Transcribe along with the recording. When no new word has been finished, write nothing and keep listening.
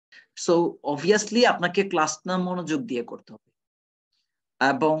So obviously আপনাকে ক্লাসটা মনোযোগ দিয়ে করতে হবে।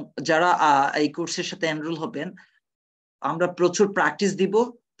 এবং যারা এই কোর্সের সাথে এনরোল হবেন, আমরা প্রচুর প্র্যাকটিস দিব,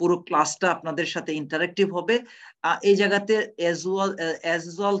 পুরো ক্লাসটা আপনাদের সাথে ইন্টারেক্টিভ হবে। এই জায়গাতে অ্যাজ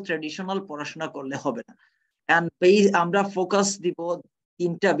ওয়েল ট্র্যাডিশনাল পড়াশোনা করলে হবে না। আমরা ফোকাস দিব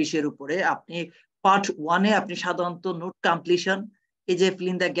 3টা বিষয়ের উপরে। আপনি পার্ট 1-এ আপনি সাধারণত নোট কমপ্লিশন, এই যে ফিল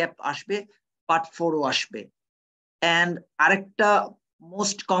ইন দ্য গ্যাপ আসবে, পার্ট 4ও আসবে। এন্ড আরেকটা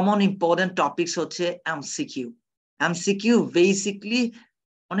মোস্ট কমন ইম্পর্টেন্ট টপিকস হচ্ছে এমসিকিউ। এমসিকিউ বেসিকলি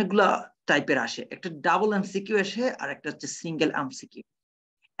অনেকগুলা টাইপের আসে, একটা ডাবল এমসিকিউ আসে আর একটা হচ্ছে সিঙ্গেল এমসিকিউ।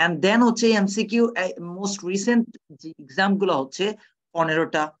 এন্ড দেন হচ্ছে এমসিকিউ মোস্ট রিসেন্ট যে এক্সাম গুলো হচ্ছে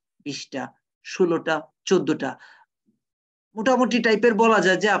 15টা, 20টা, 16টা, 14টা, মোটামুটি টাইপের বলা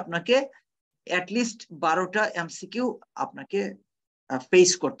যায় যে আপনাকে অ্যাটলিস্ট 12টা এমসিকিউ আপনাকে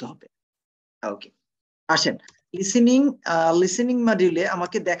ফেস করতে হবে। ওকে, আসেন লিসেনিং মডিউলে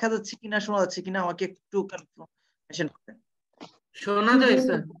আমাকে দেখা যাচ্ছে কিনা, শোনা যাচ্ছে কিনা, আমাকে একটু কনফার্মেশন করেন। শোনা যায়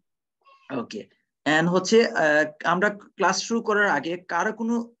স্যার। ওকে, এন্ড হচ্ছে আমরা ক্লাস শুরু করার আগে কারো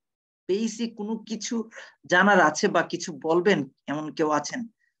কোনো বেসিক কোনো কিছু জানার আছে বা কিছু বলবেন, এমন কেউ আছেন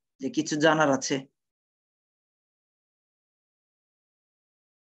যে কিছু জানার আছে?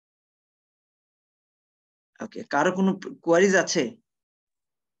 ওকে, কারো কোনো কোয়ারিজ আছে?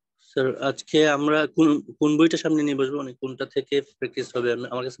 স্যার আজকে আমরা কোন বইটা সামনে নিয়ে বসবো, মানে কোনটা থেকে প্র্যাকটিস হবে?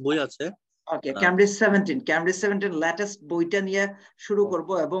 আমার কাছে বই আছে। ওকে, ক্যামব্রিজ 17 লেটেস্ট বইটা নিয়ে শুরু করব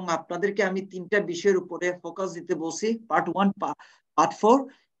এবং আপনাদেরকে আমি 3টা বিষয়ের উপরে ফোকাস দিতে বলছি, পার্ট 1, পার্ট 4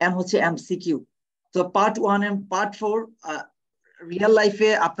 এন্ড হচ্ছে এমসিকিউ। তো পার্ট 1 এন্ড পার্ট 4 রিয়েল লাইফে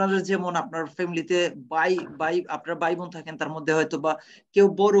আপনাদের যেমন আপনার ফ্যামিলিতে আপনার ভাই বোন থাকেন, তার মধ্যে হয়তো বা কেউ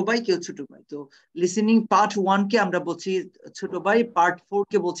বড় ভাই কেউ ছোট ভাই। তো লিসেনিং পার্ট 1 কে আমরা বলছি ছোট ভাই, পার্ট 4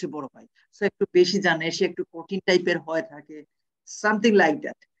 কে বলছি বড় ভাই। সো একটু বেশি জানে, সে একটু কঠিন টাইপের হয়ে থাকে, সামথিং লাইক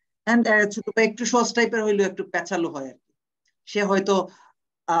দ্যাট। এন্ড ছোট ভাই একটু সহজ টাইপের হইলেও একটু পেঁচালো হয় আর কি। সে হয়তো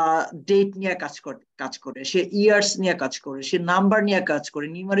ডেট নিয়ে কাজ করে, সে ইয়ার্স নিয়ে কাজ করে, সে নাম্বার নিয়ে কাজ করে,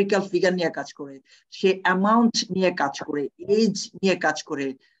 নিউমেরিক্যাল ফিগার নিয়ে কাজ করে, সে অ্যামাউন্ট নিয়ে কাজ করে, এজ নিয়ে কাজ করে।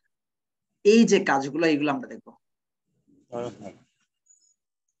 এই যে কাজগুলো, এগুলো আমরা দেখবো।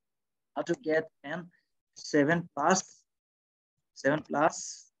 How to get an 7+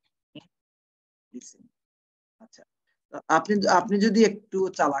 আচ্ছা, আপনি যদি একটু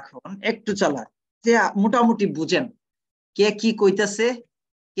চালাক হন, একটু চালাক, যে মোটামুটি বুঝেন কে কি কইতাছে,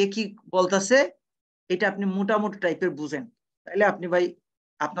 কে কি বলতাছে, এটা আপনি মোটামুটি টাইপের বুঝেন, তাহলে আপনি ভাই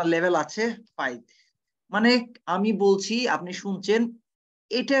আপনার লেভেল আছে 5। মানে আমি বলছি, আপনি শুনছেন,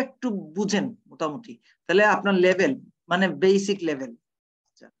 এটা একটু বুঝেন মোটামুটি, তাহলে আপনার লেভেল মানে বেসিক লেভেল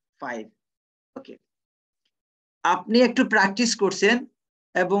 5। ওকে, আপনি একটু প্র্যাকটিস করছেন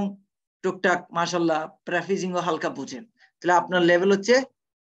এবং টুকটাক মাশাআল্লাহ প্র্যাকটিসিংও হালকা বুঝেন, তাহলে আপনার লেভেল হচ্ছে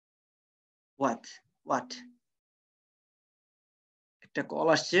হোয়াট। একটা কল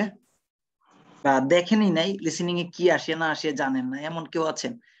আসছে, বা দেখেনই নাই লিসেনিং এ কি আসে না আসে জানেন না, এমন কেউ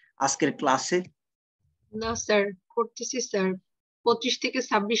আছেন আজকের ক্লাসে? না স্যার, করতেছি স্যার, 25 থেকে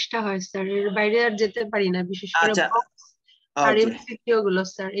 26টা হয় স্যার, এর বাইরে আর যেতে পারি না, বিশেষ করে আচ্ছা, বক্স আর ওকে এমসিকিউ গুলো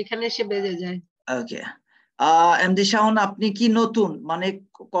স্যার এখানে এসে বেজে যায়। ওকে, এমডি শাওন, আপনি কি নতুন, মানে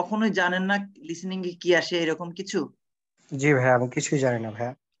কখনোই জানেন না লিসেনিং এ কি আসে এরকম কিছু? জি ভাইয়া, আমি কিছুই জানি না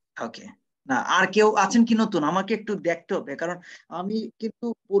ভাইয়া। ওকে, না আর কেউ আছেন কি নতুন? আমাকে একটু দেখতে হবে, কারণ আমি কিন্তু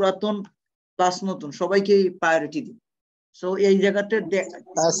পুরাতন প্লাস নতুন সবাইকে প্রায়োরিটি দিই। সো এই জায়গাতে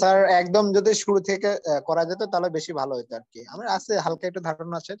স্যার একদম যদি শুরু থেকে করা যেত তাহলে বেশি ভালো হতো আর কি। আমার আছে হালকা একটু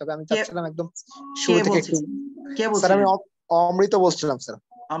ধারণা আছে, তবে আমি চাচ্ছিলাম একদম শুরু থেকে একটু। স্যার আমি অমৃত বলছিলাম স্যার।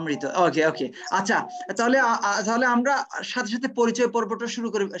 অমৃত, ওকে ওকে, আচ্ছা, তাহলে আমরা সাথে সাথে পরিচয় পর্বটা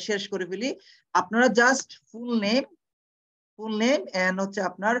শেষ করে ফেলি। আপনারা জাস্ট ফুল নেম এন্ড হচ্ছে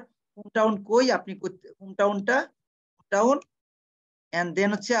আপনার হোম টাউন কই, আপনি হোম টাউন এন্ড দেন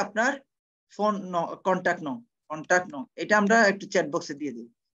হচ্ছে আপনার ফোন কন্টাক্ট নং, এটা আমরা একটু চ্যাট বক্সে দিয়ে দিই,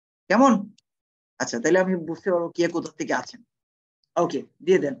 কেমন? আচ্ছা, তাহলে আমি বুঝতে পারবো কে কোথা থেকে আছেন। ওকে,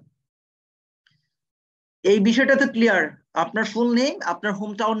 দিয়ে দেন। এই বিষয়টা তো ক্লিয়ার, আপনার ফুল নেম, আপনার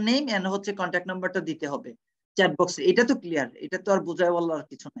হোম টাউন নেম এন্ড হচ্ছে কন্টাক্ট নাম্বারটা দিতে হবে চ্যাট বক্সে, এটা তো ক্লিয়ার, এটা তো আর বোঝায় বলার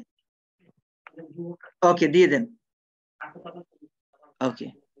কিছু নাই। ওকে, দিয়ে দেন। ওকে,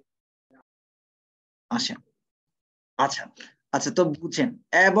 আসেন। আচ্ছা আচ্ছা, তো বুঝছেন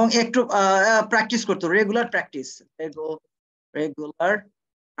এবং একটু প্র্যাকটিস করতে,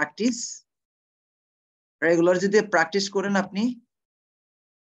 রেগুলার যদি প্র্যাকটিস করেন আপনি,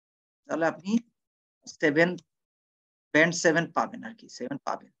 তাহলে আপনি 7 পাবেন আর কি, 7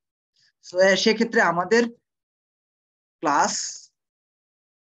 পাবেন। সো সেক্ষেত্রে আমাদের ক্লাস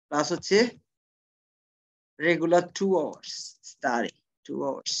হচ্ছে regular 2 hours study, 2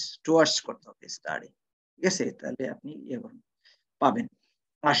 hours। Towards করতে হবে স্টাডি, ঠিক আছে? তাহলে আপনি ইয়ে করুন, পাবেন।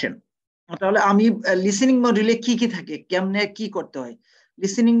 আসেন, তাহলে আমি লিসেনিং মডিউলে কি কি থাকে, কেমনে কি করতে হয়?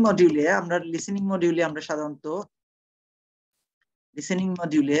 লিসেনিং মডিউলে আমরা সাধারণত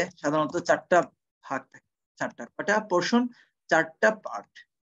চারটা ভাগ থাকে, কটা পোরশন, চারটা পার্ট,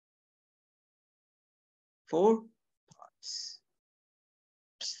 4 পার্টস।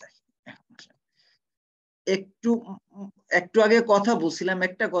 একটু আগে কথা বলছিলাম,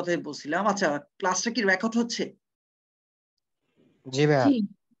 একটা কথাই বলছিলাম। আচ্ছা, ক্লাসটা কি রেকর্ড হচ্ছে? জি ভাইয়া।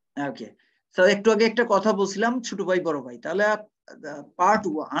 ওকে, তো একটু আগে একটা কথা বলছিলাম, ছোট ভাই বড় ভাই। তাহলে পার্ট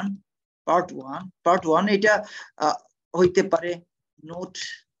ওয়ান এটা হইতে পারে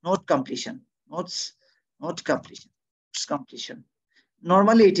নোট কমপ্লিশন,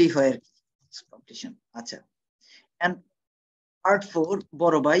 নরমালি এটাই হয় আর কি, কমপ্লিশন। আচ্ছা, এন্ড পার্ট 4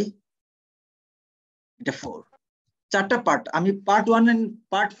 বড় ভাই, এটা 4, চারটা পার্ট। আমি পার্ট 1 এন্ড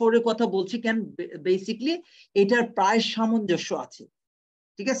পার্ট 4 এর কথা বলছি কেন, বেসিক্যালি এটার প্রায় সামঞ্জস্য আছে,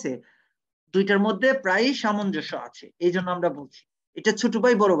 ঠিক আছে? দুইটার মধ্যে প্রায় সামঞ্জস্য আছে, এই জন্য আমরা বলছি এটা ছোট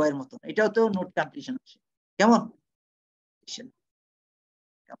ভাই বড় ভাইয়ের মতন। এটাও তো নোট কমপ্লিশন আসে, কেমন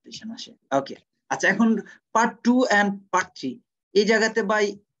কমপ্লিশন আসে। ওকে, আচ্ছা, এখন পার্ট 2 এন্ড পার্ট 3, এই জায়গাতে ভাই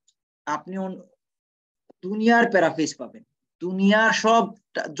আপনি দুনিয়ার প্যারাফ্রেজ পাবেন, দুনিয়ার সব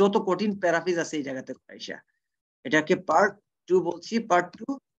যত কঠিন প্যারাফ্রেজ আছে এই জায়গাতে পাইসা। এটাকে পার্ট 2 বলছি। পার্ট 2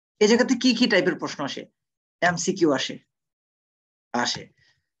 এই জায়গাতে কি কি টাইপের প্রশ্ন আসে? এমসিকিউ আসে,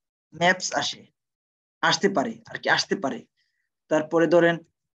 ম্যাপস আসতে পারে। তারপরে ধরেন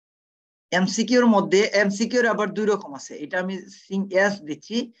এমসিকিউর মধ্যে, এমসিকিউর আবার দুই রকম আছে, এটা আমি এস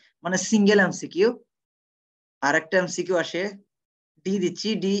দিচ্ছি মানে সিঙ্গেল এমসিকিউ, আর একটা এমসিকিউ আসে ডি দিচ্ছি,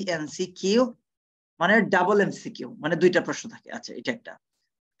 ডি এমসিকিউ মানে ডাবল এমসিকিউ, মানে দুইটা প্রশ্ন থাকে। আচ্ছা, এটা একটা।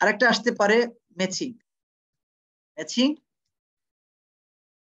 আরেকটা আসতে পারে ম্যাচিং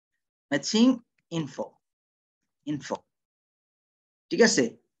ইনফো, ঠিক আছে?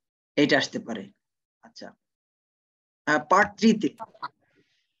 এটা আসতে পারে। আচ্ছা, পার্ট 3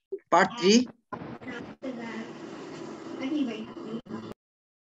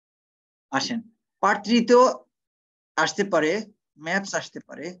 আসেন, পার্ট 3 তেও আসতে পারে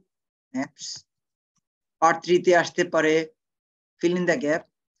ম্যাপস, পার্ট 3 তে আসতে পারে fill in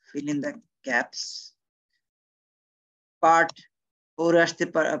the gaps, part 4 আসতে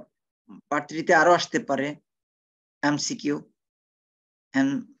পারে, পার্ট 3 তে আরো আসতে পারে এমসিকিউ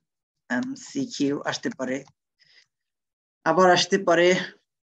আসতে পারে, আবার আসতে পারে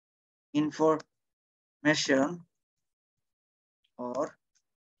information or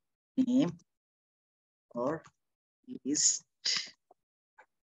name or list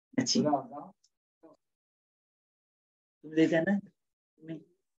matching. তুমি দেখে না,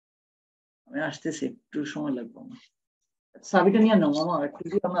 আমি আসতেছি, একটু সময় লাগবে আমার। চাবিটা নিয়ে নাও মামা, একটু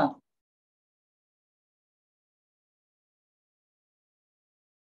দিও না।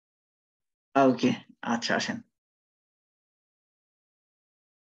 ওকে, আচ্ছা, আসেন।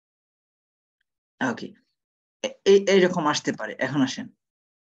 ওকে, এইরকম আসতে পারে। এখন আসেন,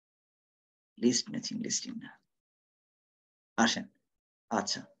 লিস্টিং না, আসেন।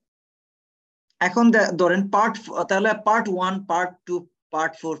 আচ্ছা, এখন ধরেন পার্ট, তাহলে পার্ট 1, পার্ট 2,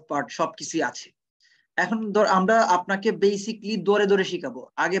 পার্ট 4, পার্ট সবকিছুই আছে। এখন আমরা আপনাকে বেসিকলি ধরে শিখাবো।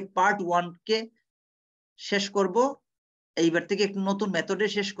 আগে পার্ট 1 কে শেষ করব, এইবার থেকে একটু নতুন মেথডে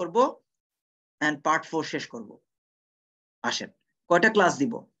শেষ করব, এন্ড পার্ট 4 শেষ করব। আসেন, কয়টা ক্লাস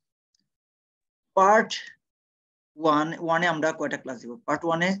দিব? পার্ট 1 এ আমরা কয়টা ক্লাস দিব? পার্ট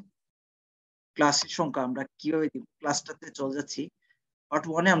 1 এ ক্লাসের সংখ্যা আমরা কিভাবে দিব? ক্লাসটাতে চলে যাচ্ছি। পার্ট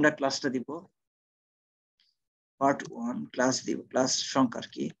 1 এ আমরা ক্লাসটা দিব, পার্ট 1 ক্লাস দিব, ক্লাস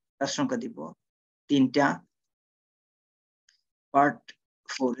সংখ্যা দিব 3টা। পার্ট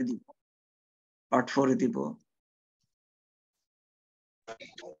 4 এ দিব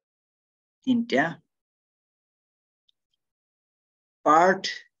 3টা। পার্ট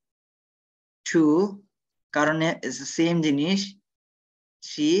 2 কারণে সেম জিনিস,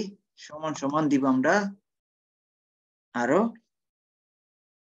 3 সমান দিব আমরা আরো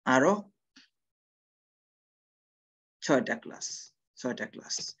 6টা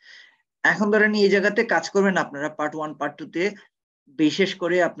ক্লাস। এখন ধরেন এই জায়গাতে কাজ করবেন আপনারা পার্ট 1, পার্ট 2 তে, বিশেষ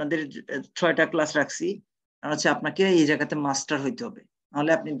করে আপনাদের 6টা ক্লাস রাখছি, কারণ হচ্ছে আপনাকে এই জায়গাতে মাস্টার হইতে হবে,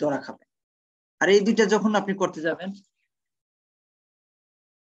 নাহলে আপনি ধরা খাবেন। আর এই দুইটা যখন আপনি করতে যাবেন,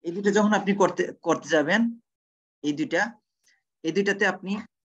 এই দুইটাতে আপনি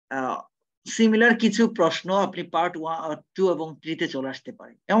সিমিলার কিছু প্রশ্ন আপনি পার্ট 1, 2 এবং 3 তে চলে আসতে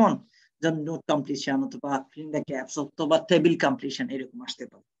পারে, যেমন নোট কমপ্লিশন অথবা ফিল ইন দ্য গ্যাপস অথবা টেবিল কমপ্লিশন, এরকম আসতে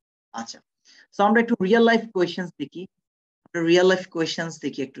পারে। আচ্ছা, সো আমরা একটু রিয়েল লাইফ কোয়েশ্চেন্স দেখি। রিয়েল লাইফ কোয়েশ্চেন্স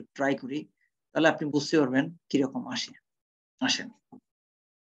দেখি একটু ট্রাই করি, তাহলে আপনি বুঝতে পারবেন কিরকম আসে। আসেন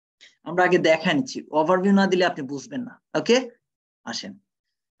আমরা আগে দেখা নিচ্ছি, ওভারভিউ না দিলে আপনি বুঝবেন না। ওকে আসেন।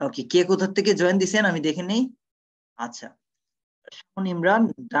 ওকে, কে কোথা থেকে জয়েন দিছেন আমি দেখে নেই। আচ্ছা, ইমরান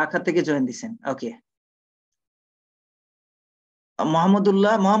ঢাকা থেকে জয়েন দিছেন। ওকে,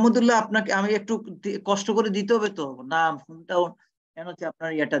 মোহাম্মদুল্লাহ আপনাকে আমি একটু কষ্ট করে দিতে হবে তো, নাম ফোনটা কেন হচ্ছে আপনার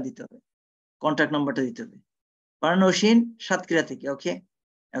ইয়েটা দিতে হবে, কন্ট্যাক্ট নাম্বারটা দিতে হবে। পারানসিন সাতক্ষীরা থেকে। ওকে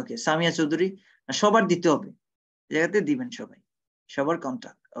ওকে, সামিয়া চৌধুরী সবার দিতে হবে, জায়গাতে দিবেন সবাই, সবার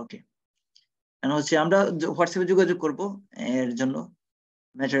কন্ট্যাক্ট। ওকে, কেন হচ্ছে আমরা হোয়াটসঅ্যাপে যোগাযোগ করব এর জন্য।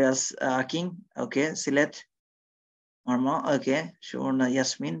 Materials king. ওকে, সিলেট মারমা। ওকে, সুবর্ণা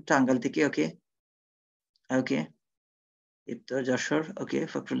ইয়াসমিন টাঙ্গাইল থেকে। ওকে ওকে, ইফতার যশোর। ওকে,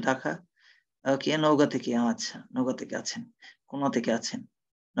 ফখরুল ঢাকা। ওকে, নওগাঁ থেকে। আচ্ছা, নওগাঁ থেকে আছেন। কোন থেকে আছেন?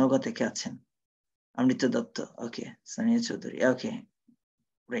 নওগাঁ থেকে আছেন। অমৃত দত্ত। ওকে, সামিয়া চৌধুরী। ওকে,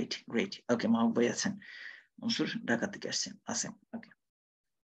 গ্রেট গ্রেট। ওকে, মাহবুব ভাই আছেন। মনসুর ঢাকা থেকে আসছেন। আছেন। ওকে,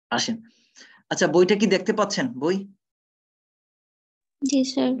 আসেন। আচ্ছা, বইটা কি দেখতে পাচ্ছেন? বই? জি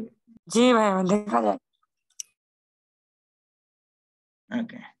স্যার। জি ভাইয়া দেখা যায়।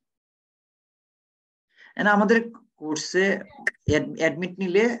 ওকে, আমাদের কোর্সে অ্যাডমিট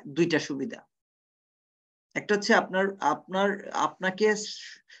নিলে দুইটা সুবিধা। একটা হচ্ছে আপনাকে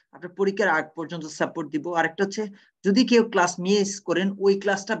আপনার পরীক্ষার আগ পর্যন্ত সাপোর্ট দিব, আর একটা হচ্ছে যদি কেউ ক্লাস মিস করেন ওই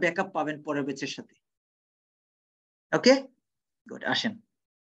ক্লাসটা ব্যাকআপ পাবেন পরের ব্যাচের সাথে। Okay good. আসেন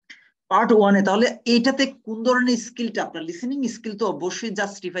পার্ট 1 এ, তাহলে এইটাতে কোন ধরনের স্কিলটা আপনার? লিসেনিং স্কিল তো অবশ্যই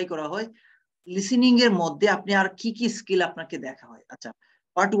জাস্টিফাই করা হয়, লিসেনিং এর মধ্যে আপনি আর কি কি স্কিল আপনাকে দেখা হয়। আচ্ছা,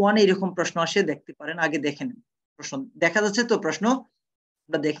 পার্ট 1 এ এরকম প্রশ্ন আসে, দেখতে পারেন, আগে দেখে নিন। প্রশ্ন দেখা যাচ্ছে তো? প্রশ্ন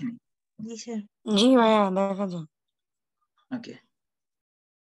আমরা দেখে নিই। জি স্যার। জি ভাইয়া দেখা যায়। ওকে,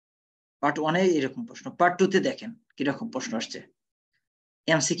 পার্ট 1 এ এরকম প্রশ্ন। পার্ট 2 তে দেখেন কিরকম প্রশ্ন আসছে।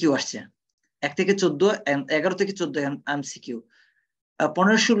 এমসিকিউ আসছে 1 থেকে 14, 11 থেকে 14 MCQ,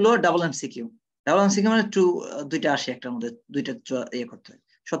 15 16 double MCQ. Double MCQ মানে দুইটা আসে, একটার মধ্যে দুইটা ইয়ে করতে হয়।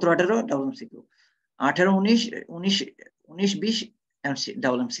 17 18 ডাবল এমসিকিউ, 18 19 19 19 20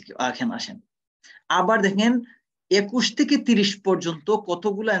 ডাবল এমসিকিউ। এখানে আসেন আবার দেখেন 21 থেকে 30 পর্যন্ত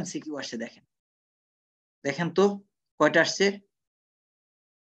কতগুলো এমসিকিউ আসছে দেখেন। দেখেন তো কয়টা আসছে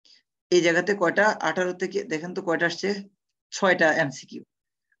এই জায়গাতে, কয়টা? 18 থেকে দেখেন তো কয়টা আসছে? 6টা এমসিকিউ।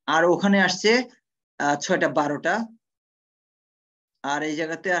 আর ওখানে আসছে 6টা 12টা, আর এই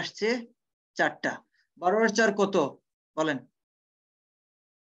জায়গাতে আসছে 4টা। 12 আর 4 কত বলেন?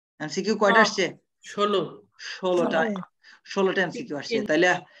 এমসিকিউ কয়টা আসছে? 16টা এমসিকিউ আসছে।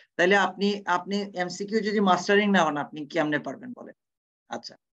 তাইলে আপনি এমসিকিউ যদি মাস্টারিং না হন আপনি কেমনে পারবেন বলেন?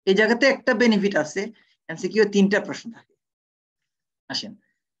 আচ্ছা, এই জায়গাতে একটা বেনিফিট আছে, এমসিকিউ 3টা প্রশ্ন থাকে। আসেন,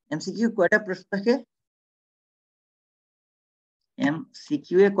 এমসিকিউ কয়টা প্রশ্ন থাকে?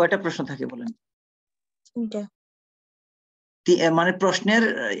 এমসিকিউ এ কয়টা প্রশ্ন থাকে বলেন? 3টা। মানে প্রশ্নের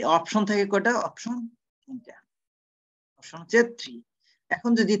অপশন থাকে কয়টা? অপশন 3টা। অপশন হচ্ছে 3।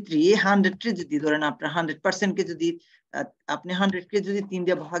 এখন যদি 100 কে যদি ধরেন আপনার 100% কে যদি আপনি 100 কে যদি 3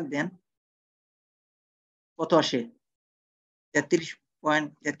 দিয়ে ভাগ দেন কত আসে?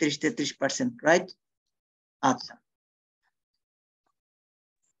 33.33%, রাইট? আচ্ছা,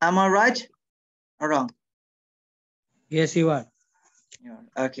 am I right or wrong? Yes, you are.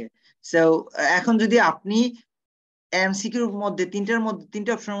 Okay, so এখন যদি আপনি এমসিকিউর মধ্যে 3টার মধ্যে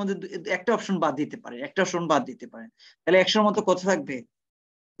 3টা অপশনের মধ্যে একটা অপশন বাদ দিতে পারেন, একটা অপশন বাদ দিতে পারেন, তাহলে 100 মধ্যে কত থাকবে?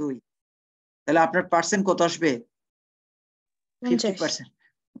 2। তাহলে আপনার পার্সেন্ট কত আসবে? 50%।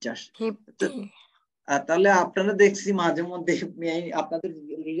 50। তাহলে আপনারা দেখছি মাঝে মধ্যে আপনাদের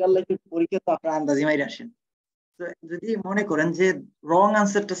রিয়েল লাইফের পরীক্ষা তো আপনারা আন্দাজি মাইরে আসেন। তো যদি মনে করেন যে রং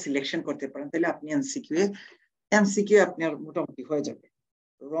আনসারটা সিলেকশন করতে পারেন তাহলে আপনি এমসিকিউ আপনার মোটামুটি হয়ে যাবে।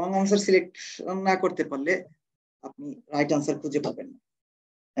 রং আনসার সিলেকশন না করতে পারলে আপনি রাইট আনসার খুঁজে পাবেন না।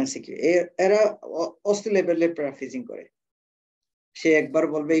 এমসিকিউ এরা অস্তি লেভেলে প্যারাফ্রেজিং করে, সে একবার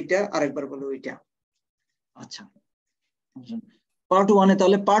বলবে এইটা আরেকবার বলবে ওইটা। আচ্ছা, পার্ট 1 এ,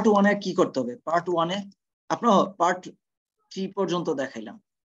 তাহলে পার্ট 1 এ কি করতে হবে? পার্ট 1 এ আপনার পার্ট 3 পর্যন্ত দেখাইলাম।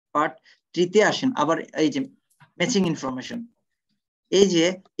 পার্ট 3 তে আসেন আবার, এই যে ম্যাচিং ইনফরমেশন, এই যে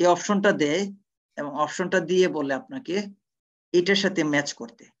এই অপশনটা দেয় এবং অপশনটা দিয়ে বলে আপনাকে এটার সাথে ম্যাচ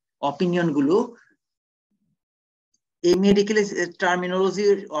করতে অপিনিয়ন গুলো, এই মেডিকেল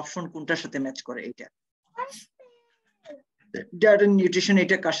টার্মিনোলজির অপশন কোনটার সাথে ম্যাচ করে, এটা ডায়েট এন্ড নিউট্রিশন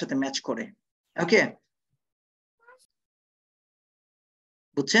এটা কার সাথে ম্যাচ করে। ওকে,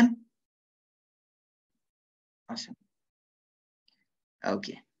 বুঝছেন? আচ্ছা,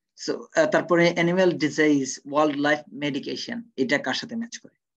 ওকে, সো তারপরে animal disease, wild life medication এটা কার সাথে ম্যাচ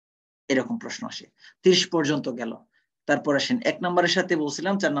করে, এরকম প্রশ্ন আসে। 30 পর্যন্ত গেল। তারপর আসেন 1 নম্বরের সাথে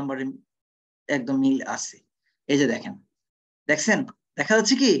বলছিলাম 4 নম্বরে একদম মিল আছে। এই যে দেখেন, দেখছেন, দেখা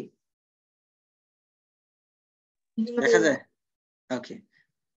যাচ্ছে কি? দেখা যায়? ওকে,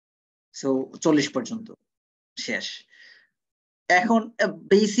 সো 40 পর্যন্ত শেষ। এখন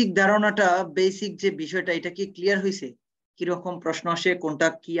বেসিক ধারণাটা, বেসিক যে বিষয়টা, এটা কি ক্লিয়ার হয়েছে? কিরকম প্রশ্ন আসে, কোনটা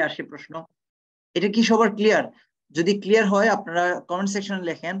কি আসে প্রশ্ন, এটা কি সবার ক্লিয়ার? যদি ক্লিয়ার হয় আপনারা কমেন্ট সেকশনে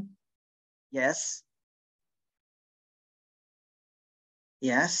লেখেন ইয়েস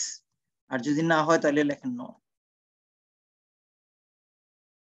ইয়েস, আর যদি না হয় তাহলে লেখেন নো।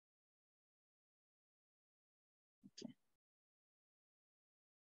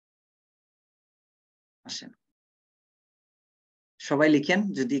 আসেন সবাই লিখেন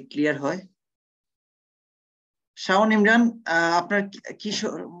যদি ক্লিয়ার হয়। শাওন, ইমরান, আপনার কি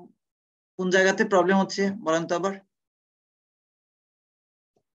কোন জায়গাতে প্রবলেম হচ্ছে বলেন তো আবার।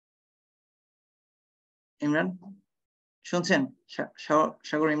 ইমরান শুনছেন?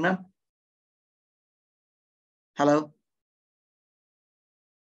 সাগর, ইমরান, হ্যালো?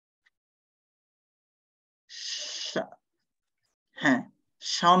 হ্যাঁ,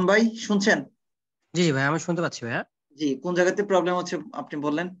 শাওন ভাই শুনছেন? জি জি ভাই, আমি শুনতে পাচ্ছি ভাইয়া। জি, কোন জায়গাতে প্রবলেম হচ্ছে আপনি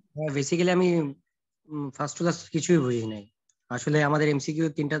বললেন। বেসিক্যালি আমি ফার্স্ট ক্লাস কিছুই বুঝি নাই। আসলে আমাদের এমসিকিউ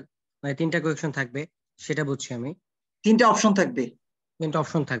তিনটা কোয়েশ্চেন থাকবে, সেটা বুঝছি আমি। 3টা অপশন থাকবে। 3টা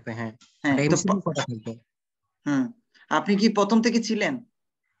অপশন থাকবে, হ্যাঁ। হ্যাঁ, তো এমসিকিউ কটা থাকবে? আপনি কি প্রথম থেকে ছিলেন?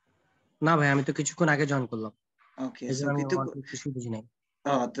 না ভাই, আমি তো কিছুক্ষণ আগে জয়েন করলাম, ওকে, এই সো জন্য আমি কিছু কিছুই বুঝি নাই।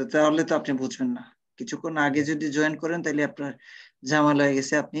 তাহলে তো আপনি বুঝবেন না। কিছুক্ষণ আগে যদি জয়েন করেন তাহলে আপনার ঝামেলা হয়ে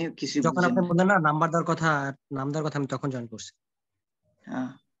গেছে, আপনি কিছু যখন বুঝেন আপনি না। বললেন না নাম্বার দেওয়ার কথা, আমি তখন জয়েন করছি।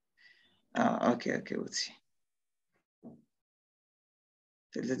 ওকে ওকে, বুঝছি।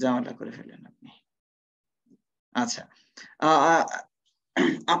 তাহলে ঝামেলা করে ফেলেন আপনি। আচ্ছা,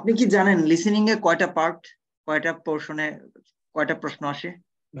 আপনি কি জানেন লিসেনিং এ কয়টা পার্ট, কয়টা পোর্শনে কয়টা প্রশ্ন আসে?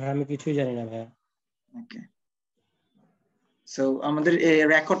 ভাই আমি কিছুই জানি না ভাইয়া। ওকে, সো আমাদের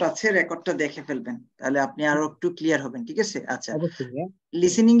রেকর্ড আছে, রেকর্ডটা দেখে ফেলবেন, তাহলে আপনি আরো একটু ক্লিয়ার হবেন, ঠিক আছে? আচ্ছা, অবশ্যই ভাইয়া।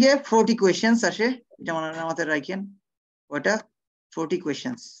 লিসেনিং এ 40 কোয়েশ্চেন্স আসে, এটা মনে মাথায় রাখেন। ওটা 40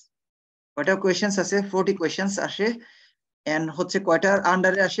 কোয়েশ্চেন্স, কয়টা কোয়েশ্চেন্স আছে? 40 কোয়েশ্চেন্স আসে। এন্ড হচ্ছে কয়টার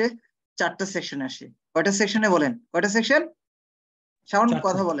আন্ডারে আসে? 4টা সেকশনে আসে। কয়টা সেকশনে বলেন? কয়টা সেকশন? শাওন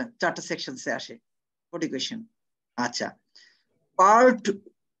কথা বলেন। 4টা সেকশনসে আসে 40 কোয়েশ্চেন। আচ্ছা, পার্ট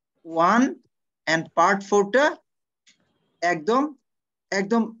 1 এন্ড পার্ট 4টা একদম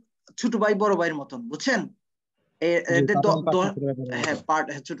একদম ছোট ভাই বড় ভাইয়ের মতন, বুঝছেন? জি, এদের পার্ট 1 পার্ট 2 করে হ্যাঁ, পার্ট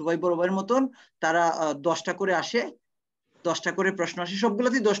ছোট ভাই বড় ভাইয়ের মতন। তারা 10টা করে আসে, 10টা করে প্রশ্ন আসে,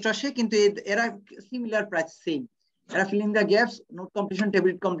 সবগুলোতেই 10টা আসে, কিন্তু এরা সিমিলার, প্রায় সেম। এরা fill in the gaps, note competition,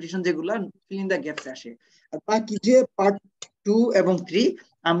 table competition, যেগুলো ফিল ইন দা গ্যাপস আসে। আর বাকি যে পার্ট 2 এবং 3,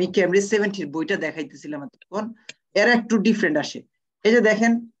 আমি ক্যামব্রিজ 70 বইটা দেখাইতেছিলাম এতক্ষণ, এরা একটু ডিফারেন্ট আসে। এই যে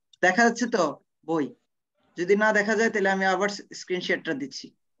দেখেন, দেখা যাচ্ছে তো বই? যদি না দেখা যায় তাহলে আমি আবার স্ক্রিন শেয়ারটা দিচ্ছি।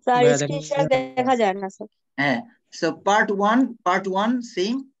 স্যার স্ক্রিনশট দেখা যায় না স্যার। হ্যাঁ, সো পার্ট 1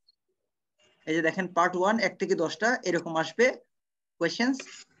 সেম। এই যে দেখেন, পার্ট 1 1 থেকে 10টা এরকম আসবে কোয়েশ্চেন্স,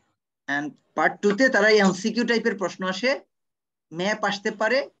 এন্ড পার্ট 2 তে তারা এমসিকিউ টাইপের প্রশ্ন আসে, ম্যাপ আসতে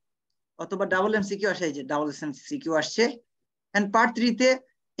পারে, অথবা ডাবল এমসিকিউ আসে। এই যে ডাবল এমসিকিউ আসছে। এন্ড পার্ট 3 তে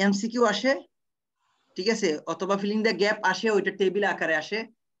এমসিকিউ আসে, ঠিক আছে, অথবা ফিলিং দ্য গ্যাপ আসে, ওইটা টেবিল আকারে আসে,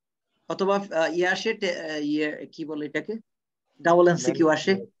 অথবা ইয়ে আসে, ইয়ে কি বলে এটাকে, ডাবল এমসিকিউ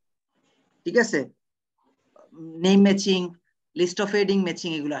আসে, ঠিক আছে, name matching, list of heading matching,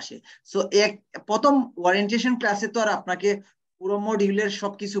 এগুলো আসে। সো প্রথম ওরিয়েন্টেশন ক্লাসে তো আর আপনাকে পুরো মডিউলের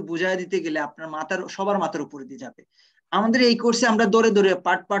সবকিছু বুঝাই দিতে গেলে আপনার সবার মাথার উপরে দিয়ে যাবে। আমাদের এই কোর্সে আমরা ধরে ধরে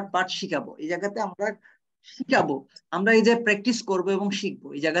পার্ট শিখাবো। এই জায়গাতে আমরা শিখাবো, আমরা এই যে প্র্যাকটিস করব এবং শিখবো।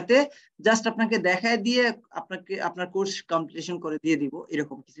 এই জায়গাতে জাস্ট আপনাকে দেখায় দিয়ে আপনাকে আপনার কোর্স কমপ্লিশন করে দিয়ে দিব,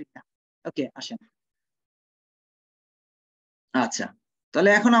 এরকম কিছু না। ওকে, আসেন। আচ্ছা, তাহলে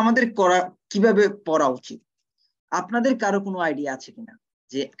এখন আমাদের কিভাবে পড়া উচিত? আপনাদের কারো কোনো আইডিয়া আছে কিনা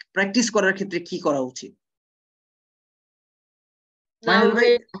যে প্র্যাকটিস করার ক্ষেত্রে কি করা উচিত? মাইনুল ভাই,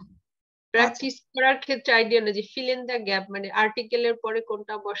 প্র্যাকটিস করার ক্ষেত্রে আইডিয়া না, যে ফিল ইন দ্য গ্যাপ, মানে আর্টিকেলের পরে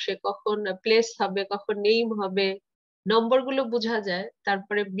কোনটা বসে, কখন প্লেস হবে, কখন নেম হবে, নম্বর গুলো বোঝা যায়।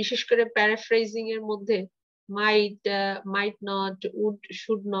 তারপরে বিশেষ করে প্যারাফ্রেজিং এর মধ্যে might not, would,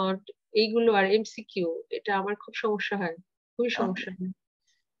 should not, এইগুলো, আর এমসিকিউ, এটা আমার খুব সমস্যা হয়, খুবই সমস্যা হয়।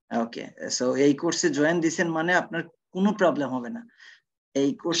 ওকে, সো এই কোর্সে জয়েন দিবেন মানে আপনার কোনো প্রবলেম হবে না। এই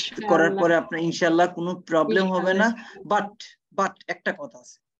কোর্স করার পরে আপনার ইনশাআল্লাহ কোনো প্রবলেম হবে না। বাট একটা কথা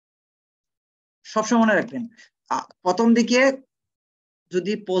আছে, সবসময় মনে রাখবেন, প্রথম দিকে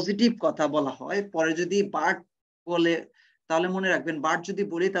যদি পজিটিভ কথা বলা হয়, পরে যদি বাট বলে, তাহলে মনে রাখবেন, বাট যদি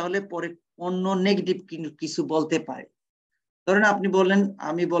বলি তাহলে পরে অন্য নেগেটিভ কিছু বলতে পারে। ধরেন আপনি বললেন,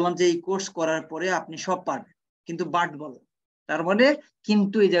 আমি বললাম যে এই কোর্স করার পরে আপনি সব পারবেন, কিন্তু বাট বলেন, তার মানে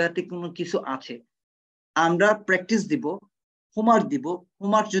কিন্তু এই জায়গাতে কোনো কিছু আছে। আমরা প্র্যাকটিস দিব, হোমওয়ার্ক দিব,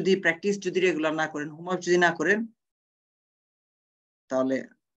 হোমওয়ার্ক যদি প্র্যাকটিস যদি রেগুলার না করেন, হোমওয়ার্ক যদি না করেন, তাহলে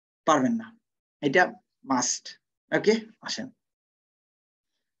পারবেন না, এটা মাস্ট। ওকে, আসেন।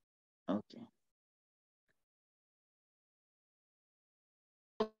 ওকে,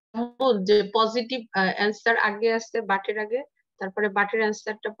 যে পজিটিভ অ্যান্সার আগে আসছে বাটের আগে, তারপরে বাটের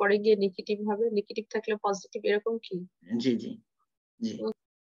অ্যান্সারটা পরে গিয়ে নেগেটিভ হবে, নেগেটিভ থাকলে পজিটিভ, এরকম কি? জি জি জি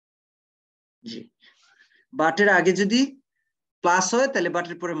জি। বাটের আগে যদি প্লাস হয় তাহলে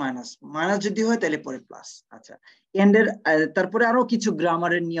বাটের পরে মাইনাস, মাইনাস যদি হয় তাহলে পরে প্লাস। আচ্ছা, এন্ডের তারপরে আরো কিছু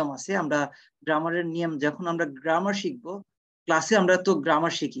গ্রামারের নিয়ম আছে। আমরা গ্রামারের নিয়ম, যখন আমরা গ্রামার শিখবো, ক্লাসে আমরা তো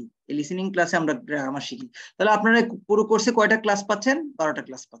গ্রামার শিখি, লিসেনিং ক্লাসে আমরা গ্রামার শিখি। তাহলে আপনারা পুরো কোর্সে কয়টা ক্লাস পাচ্ছেন? 12টা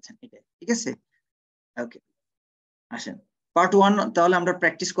ক্লাস পাচ্ছেন, এটা ঠিক আছে? ওকে, আসেন পার্ট 1। তাহলে আমরা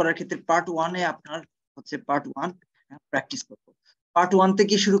প্র্যাকটিস করার ক্ষেত্রে পার্ট 1-এ আপনার হচ্ছে পার্ট 1 প্র্যাকটিস করব। পার্ট 1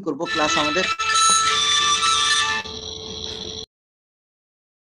 থেকে শুরু করব ক্লাস আমাদের।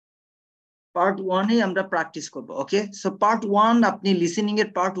 পার্ট 1-এ আমরা প্র্যাকটিস করব। ওকে, সো পার্ট 1 আপনি লিসেনিং এর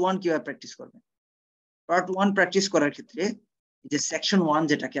পার্ট 1 কিভাবে প্র্যাকটিস করবেন? পার্ট 1 প্র্যাকটিস করার ক্ষেত্রে যে সেকশন 1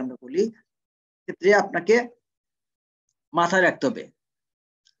 যেটাকে আমরা বলি, ক্ষেত্রে আপনাকে মাথায় রাখতে হবে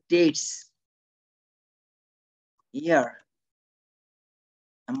ডেটস, ইয়ার,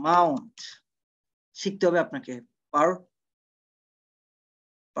 অ্যামাউন্ট শিখতে হবে আপনাকে,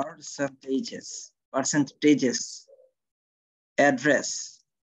 পার্সেন্টেজেস,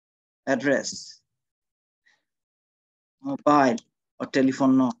 অ্যাড্রেস, মোবাইল ও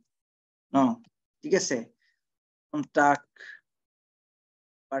টেলিফোন নো, ঠিক আছে, কন্টাক্ট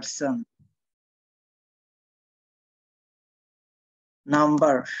পারসন,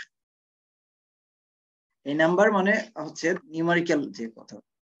 নাম্বার। এই নাম্বার মানে হচ্ছে নিউমেরিক্যাল যে কথা,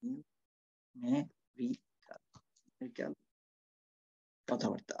 নিউমেরিক্যাল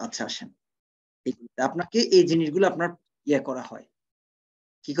কথাবার্তা। আচ্ছা, আসেন, আপনাকে এই জিনিসগুলো আপনার করা হয়,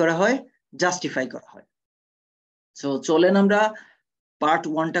 কি করা হয়? জাস্টিফাই করা হয়। সো চলেন আমরা পার্ট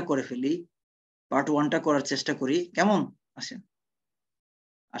 1টা করে ফেলি, পার্ট 1টা করার চেষ্টা করি, কেমন? আসেন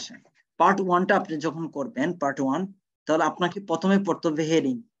আসেন, পার্ট 1টা আপনি যখন করবেন, পার্ট 1, তাহলে আপনাকে প্রথমে পড়তে হবে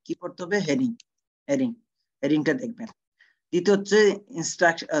হেডিং। কি পড়তে হবে? হেডিং। হেডিংটা দেখবেন। দ্বিতীয় হচ্ছে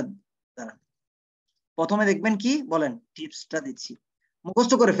ইনস্ট্রাকশন। প্রথমে দেখবেন কি বলেন, টিপসটা দিচ্ছি,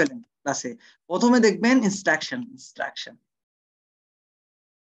 মুখস্থ করে ফেলেন ক্লাসে। প্রথমে দেখবেন ইনস্ট্রাকশন।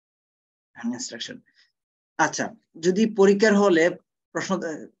 আচ্ছা, যদি পরীক্ষার হলে প্রশ্ন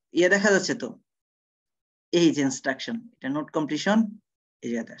দেখা যাচ্ছে তো, এই যে ইনস্ট্রাকশন, এটা নোট কমপ্লিশন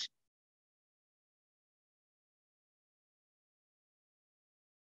এরিয়াতে আসে।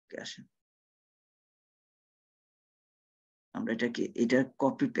 আসেন, আমরা এটা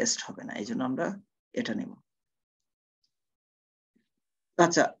কপি পেস্ট হবে না, এই জন্য আমরা এটা নেব।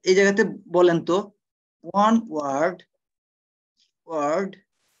 আচ্ছা, এই জায়গাতে বলেন তো, one word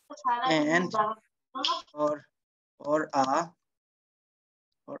and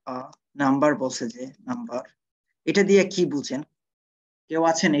or a number বলছে, যে নাম্বার, এটা দিয়ে কি বুঝেন? কেউ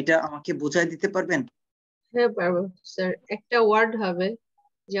আছেন এটা আমাকে বোঝায় দিতে পারবেন? হ্যাঁ পারবো স্যার। একটা ওয়ার্ড হবে,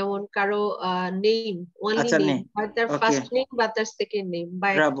 যেমন কারো নেম, অনলি আচ্ছা, নেম, বা তার ফার্স্ট নেম বা তার সেকেন্ড নেম, বা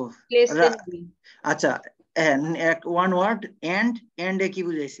প্লেসের নেম। আচ্ছা, ওয়ান ওয়ার্ড এন্ড এ কি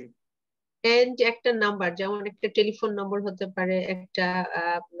বুঝাইছে? এন্ড একটা নাম্বার, যেমন একটা টেলিফোন নম্বর হতে পারে, একটা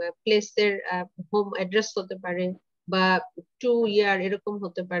প্লেসের হোম অ্যাড্রেস হতে পারে, বা 2 ইয়ার এরকম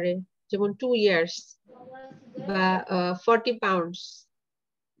হতে পারে, যেমন 2 ইয়ার্স, বা 40 পাউন্ডস।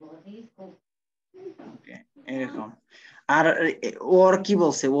 এরকম। আর ওর কি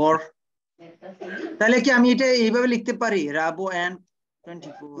বলছে? ওর তাহলে কি আমি এটা এইভাবে লিখতে পারি, রাবো এন্ড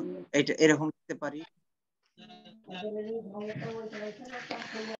 24, এটা এরকম লিখতে পারি?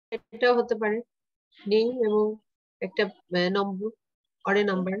 এটাও হতে পারে, নেম এবং একটা নম্বর, অরে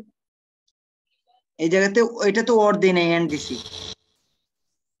নাম্বার। এই জায়গাতে এটা তো ওর দিই নাই, এন্ড দিছি।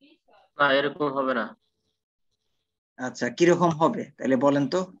 না, এরকম হবে না। আচ্ছা, কিরকম হবে তাহলে বলেন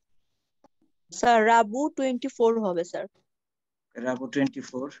তো? স্যার রাবু 24 হবে স্যার। রাবো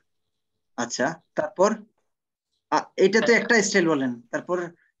 24। আচ্ছা, তারপর এটা তো একটা স্টাইল বলেন, তারপর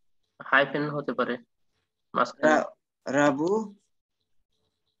হাইফেন হতে পারে মাঝখানে। রাবু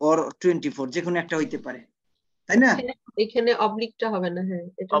ওর 24, যে কোনো একটা হইতে পারে, তাই না? এখানে অবলিকটা হবে না। হ্যাঁ,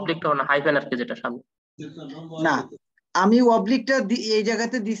 এটা অবলিকটা হবে না, হাইফেন আর কি, যেটা সামনে। না, আমি অবলিকটা এই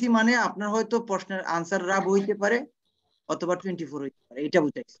জায়গাতে দিছি, মানে আপনার হয়তো প্রশ্নের আনসার রাবু হইতে পারে অথবা 24 হইতে পারে, এটা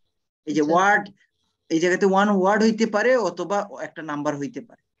বুঝাইছি। এই যে ওয়ার্ড, এই জায়গাতে ওয়ান ওয়ার্ড হইতে পারে অথবা একটা নাম্বার হইতে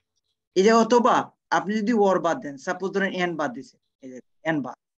পারে, এই যে অথবা আপনি যদি ওর বাদ দেন, সাপোজ ধরেন এন বাদ দিছে, এই যে এন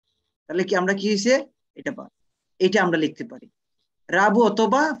বাদ, তাহলে কি আমরা কি হয়েছে এটা বাদ, এটা আমরা লিখতে পারি রাবু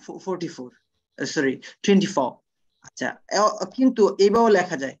অথবা 44 সরি 24। আচ্ছা কিন্তু এইভাবে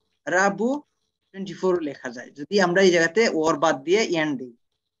লেখা যায় রাবু 24 লেখা যায় যদি আমরা এই জায়গাতে ওর বাদ দিয়ে এন দিই।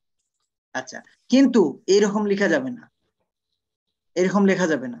 আচ্ছা কিন্তু এইরকম লেখা যাবে না, এরকম লেখা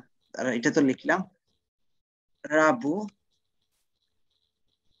যাবে না। এটা তো লিখলাম রাবু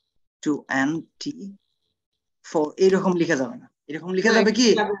 24 এরকম লেখা যাবে না, এরকম লেখা যাবে কি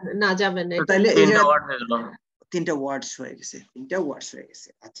না, যাবে না, তাহলে এই তিনটা ওয়ার্ড হয়ে গেল, তিনটা ওয়ার্ডস হয়ে গেছে, তিনটা ওয়ার্ডস হয়ে গেছে।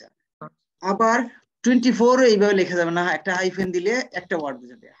 আচ্ছা আবার 24 এইভাবে লেখা যাবে না, একটা হাইফেন দিলে একটা ওয়ার্ড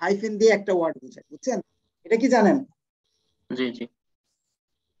বোঝাবে, হাইফেন দিয়ে একটা ওয়ার্ড বোঝায়, বুঝছেন? এটা কি জানেন? জি জি।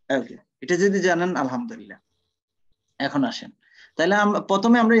 ওকে, এটা যদি জানেন আলহামদুলিল্লাহ। এখন আসেন, তাহলে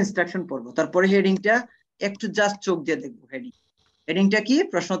প্রথমে আমরা ইনস্ট্রাকশন পড়বো, তারপরে হেডিংটা একটু জাস্ট চোখ দিয়ে দেখবো। হেডিংটা কি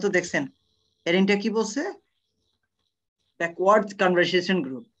প্রশ্ন তো দেখছেন, হেডিংটা কি বলছে? Backward conversation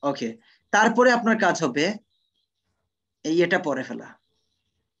group. ওকে, তারপরে আপনার কাজ হবে এই এটা পড়ে ফেলা,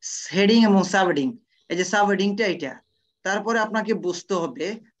 হেডিং এবং সাব হেডিং। এই যে সাব হেডিংটা এটা, তারপরে আপনাকে বুঝতে হবে,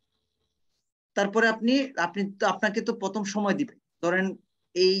 তারপরে আপনি আপনি তো আপনাকে তো প্রথম সময় দিবে, ধরেন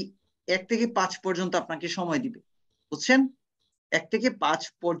এই 1 থেকে 5 পর্যন্ত আপনাকে সময় দিবে, বুঝছেন? 1 থেকে 5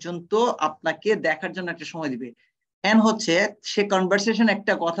 পর্যন্ত আপনাকে দেখার জন্য একটা সময় দিবে। এন হচ্ছে সে কনভারসেশন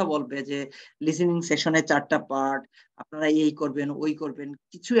একটা কথা বলবে যে লিসেনিং সেশনে 4টা পার্ট, আপনারা এই করবেন ওই করবেন,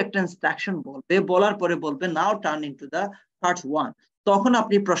 কিছু একটা ইনস্ট্রাকশন বলবে, বলার পরে বলবে নাও টার্ন ইনটু দা পার্ট 1, তখন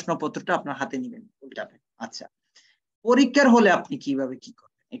আপনি প্রশ্নপত্রটা আপনার হাতে নেবেন, উল্টাবেন। আচ্ছা পরীক্ষার হলে আপনি কিভাবে কি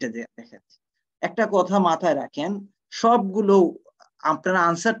করবেন এটা দেখাচ্ছি। একটা কথা মাথায় রাখেন, সবগুলো আপনার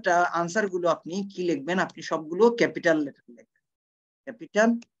আনসার গুলো আপনি কি লিখবেন, আপনি সবগুলো ক্যাপিটাল লেটার লিখবেন, ক্যাপিটাল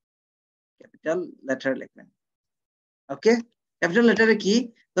লেটার লিখবেন। ওকে, ক্যাপিটাল লেটারে কি,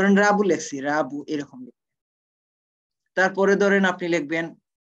 ধরেন রাবু লেখছি, রাবু এরকম লিখবেন। তারপরে ধরেন আপনি লিখবেন,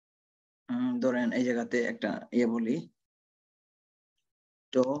 ধরেন এই জায়গাতে একটা ইয়ে বলি,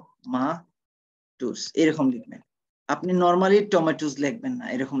 টমেটোস এরকম লিখবেন। আপনি নরমালি টমেটোস লিখবেন না,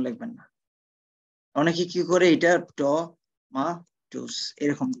 এরকম লিখবেন না। অনেকে কি করে এটা টমেটোস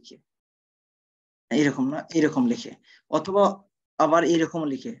এরকম লিখে, এরকম না এরকম লিখে, অথবা আবার এরকম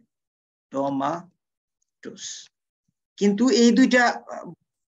লিখে টমেটোস। কিন্তু এই দুইটা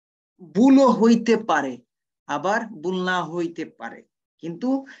ভুলও হইতে পারে, আবার ভুল না হইতে পারে, কিন্তু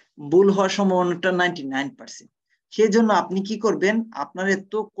ভুল হওয়ার সম্ভাবনাটা 99%। সেই জন্য আপনি কি করবেন, আপনার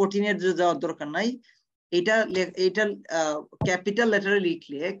এত কঠিনের যাওয়ার দরকার নাই, এটা ক্যাপিটাল লেটারে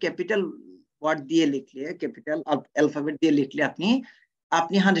লিখলে, ক্যাপিটাল ওয়ার্ড দিয়ে লিখলে, ক্যাপিটাল অ্যালফাবেট দিয়ে লিখলে আপনি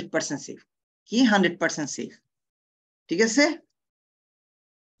 100% সেফ। কি 100% সেফ? ঠিক আছে?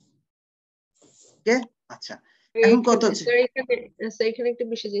 ওকে, আচ্ছা এখন কত হচ্ছে এখানে একটা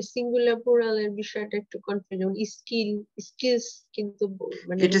বিষয় যে সিঙ্গুলার প্লুরালের বিষয়টা একটু কনফিউশন, স্কিলস কিন্তু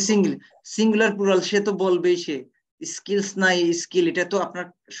মানে এটা সিঙ্গুলার প্লুরাল, সে তো বলবেই, সে স্কিলস নাই স্কিল, এটা তো আপনার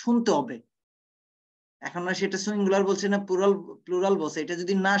শুনতে হবে। এখন না সেটা সিঙ্গুলার বলছে না প্লুরাল বলছে, এটা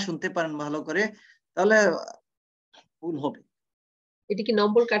যদি না শুনতে পারেন ভালো করে তাহলে ভুল হবে। এটা কি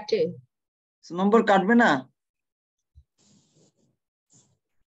নম্বর কাটে? নম্বর কাটবে না।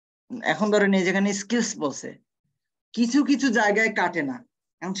 এখন ধরেন এই যেখানে স্কিলস বলছে, কিছু কিছু জায়গায় কাটে না,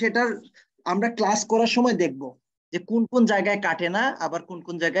 এখন সেটার আমরা ক্লাস করার সময় দেখব যে কোন কোন জায়গায় কাটে না, আবার কোন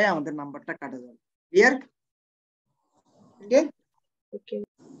কোন জায়গায় আমাদের নাম্বারটা কাটা যাবে। ক্লিয়ার? ওকে,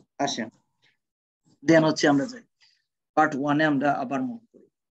 আসেন দেন হচ্ছে আমরা যাই পার্ট 1-এ, আমরা আবার মুভ করি।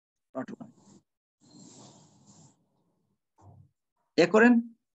 পার্ট 1 এ করেন,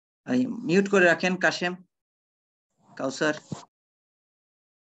 মিউট করে রাখেন কাশেম, কাউসার,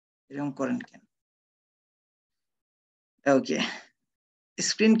 এরকম করেন কেন? ওকে,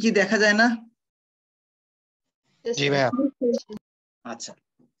 স্ক্রিন কি দেখা যায় না? জি ভাইয়া। আচ্ছা,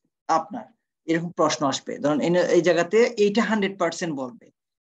 আপনার এরকম প্রশ্ন আসবে, ধরুন এই জায়গাতে এইটা 100% বলবে,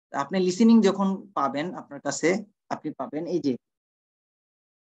 আপনি লিসেনিং যখন পাবেন আপনার কাছে, আপনি পাবেন এই যে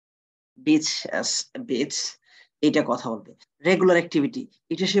বিচ এটা কথা বলবে, রেগুলার অ্যাক্টিভিটি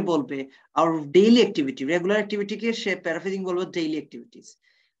এটা সে বলবে, আর ডেইলি অ্যাক্টিভিটি, রেগুলার অ্যাক্টিভিটিকে সে প্যারাফ্রেজিং বলবে daily activities,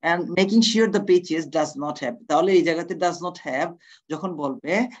 and making sure the pages does not have, তাহলে এই জায়গাতে does not have যখন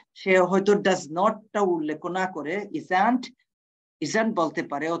বলবে, সে হয়তো does not টা উল্লেখ না করে isn't বলতে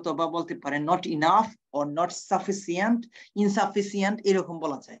পারে, অথবা বলতে পারে not enough or not sufficient, insufficient এরকম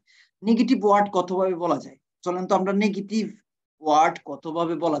বলা যায়। নেগেটিভ ওয়ার্ড কতভাবে বলা যায়, চলেন তো আমরা নেগেটিভ ওয়ার্ড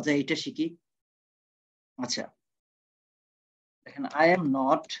কতভাবে বলা যায় এটা শিখি। আচ্ছা দেখেন, I am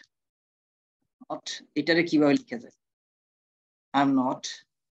not এটারে কিভাবে লিখা যায়, I am not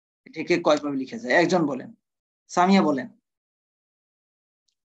এটাকে কয়ভাবে লিখা যায়, একজন বলেন, সামিয়া বলেন।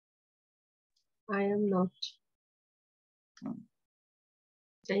 I am not.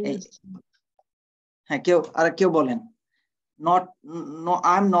 হ্যাঁ কেউ বলেন নট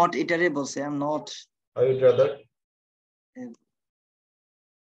আই এম নট এটারে বলছে I am not I would rather.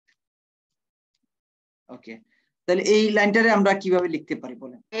 ওকে তাহলে এই লাইনটারে আমরা কিভাবে লিখতে পারি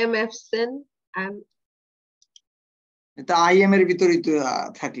বলেন I am absent. এটা আই এম এর ভিতরই তো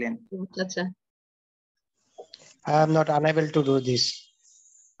থাকলেন আচ্ছা I am not unable to do this.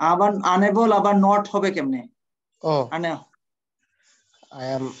 আবার আনেবল আবার নট হবে কেমনে Oh, আনে I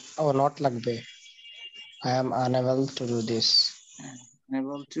am not লাগবে. I am unable to do this.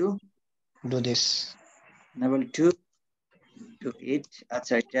 unable to Do this. unable to do it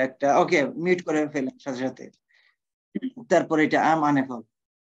আচ্ছা এটা একটা ওকে মিউট করে ফেলেন সাথে সাথে তারপর এটা I am unable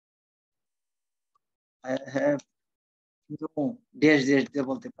I have no dash dash দিয়ে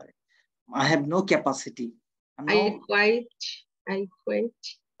বলতে পারে I have no capacity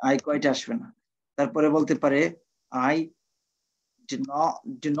I quite আসবে না তারপরে বলতে পারে I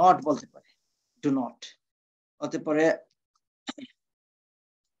do not বলতে পারে do not হতে পারে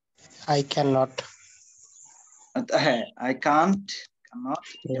I cannot. হ্যাঁ I cannot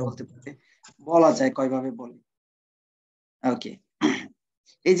বলতে পারে বলা যায় কয়ভাবে বলে ওকে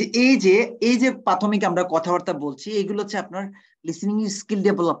এই যে প্রাথমিক আমরা কথাবার্তা বলছি এগুলো হচ্ছে আপনার লিসেনিং স্কিল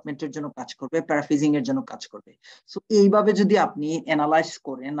ডেভেলপমেন্টের জন্য কাজ করবে প্যারাফ্রেজিং এর জন্য কাজ করবে সো এইভাবে যদি আপনি অ্যানালাইজ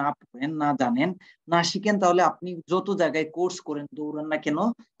করেন না পড়েন না জানেন না শিখেন তাহলে আপনি যত জায়গায় কোর্স করেন দৌড়ান না কেন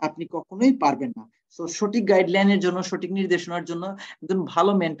আপনি কখনোই পারবেন না সো সঠিক গাইডলাইনের জন্য সঠিক নির্দেশনার জন্য একজন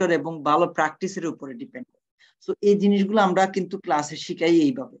ভালো মেন্টর এবং ভালো প্র্যাকটিসের উপরে ডিপেন্ড করে সো এই জিনিসগুলো আমরা কিন্তু ক্লাসে শিখাই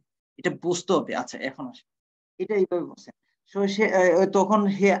এইভাবে এটা বুঝতে হবে আচ্ছা এখন আসে এটা এইভাবে বলছেন তখন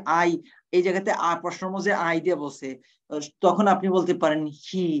হে আই এই জায়গাতে প্রশ্নের মধ্যে আই দিয়ে বসে তখন আপনি বলতে পারেন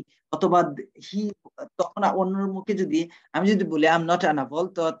হি অথবা হি তখন অন্যের মুখে যদি আমি যদি বলি আই এম নট অ্যানাবল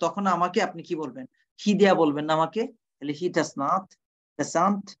তো তখন আমাকে আপনি কি বলবেন হি দিয়া বলবেন না আমাকে তাহলে হি ডাজ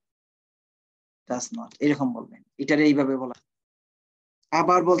নট এরকম বলবেন এটারে এইভাবে বলা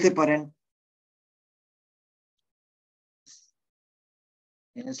আবার বলতে পারেন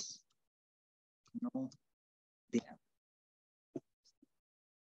yes no they have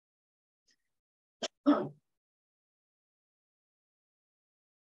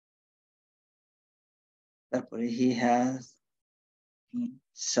তারপরে he has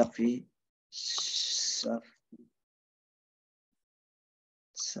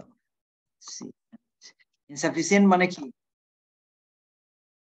insufficient মানে কি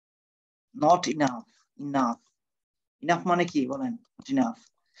not enough মানে কি বলেন not enough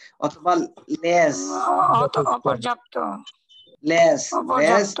অথবা অপর্যাপ্ত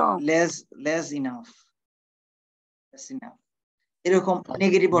less enough এরকম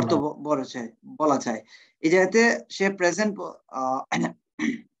নেগেটিভ অর্থ বলা যায় এই জায়গাতে সে প্রেজেন্ট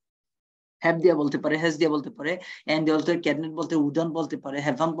হ্যাভ দিয়ে বলতে পারে হ্যাজ দিয়ে বলতে পারে এন্ড দিয়ে বলতে ক্যাডনেট বলতে উডন বলতে পারে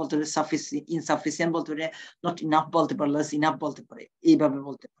হ্যাভন বলতে পারে ইনসাফিসিয়েন্ট বলতে পারে নট ইনাফ বলতে পারে লেস ইনাফ বলতে পারে এইভাবে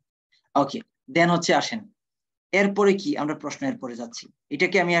বলতে পারে ওকে দেন হচ্ছে আসেন এরপরে কি আমরা প্রশ্নের পরে যাচ্ছি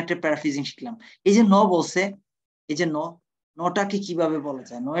এটাকে আমি একটা প্যারাফ্রেজিং শিখলাম এই যে ন বলছে এই যে নটাকে কিভাবে বলা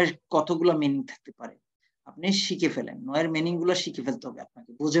যায় নয়ের কতগুলো মিনিং থাকতে পারে আপনি শিখে ফেলেন নয়ের মিনিং গুলো শিখে ফেলতে হবে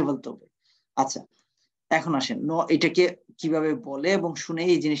আপনাকে বুঝে ফেলতে হবে আচ্ছা এখন আসেন এটাকে কিভাবে বলে এবং শুনে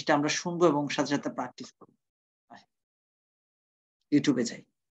এই জিনিসটা আমরা শুনবো এবং সাথে সাথে প্র্যাকটিস করবো ইউটিউবে যাই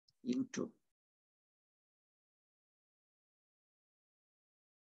ইউটিউব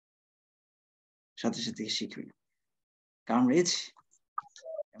সাথে সাথে শিখবি ক্যামব্রিজ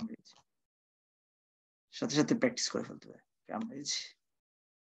সাথে সাথে প্র্যাকটিস করে ফেলতে হবে ক্যামব্রিজ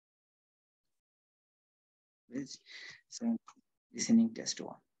listening test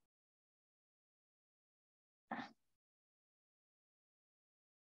 1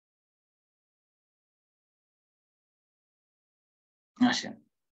 আসেন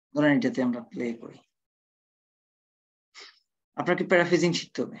ধরেন এটাতে আমরা প্লে করি আপনাকে প্যারাফ্রেজিং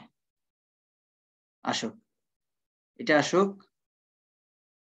শিখতে হবে আসুক এটা আসুক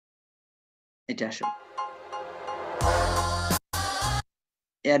এটা আসুক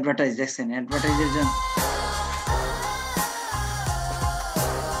অ্যাডভার্টাইজ দেখছেন অ্যাডভার্টাইজের জন্য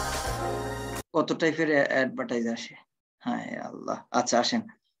কত টাইপের অ্যাডভার্টাইজ আসে হ্যাঁ আল্লাহ আচ্ছা আসেন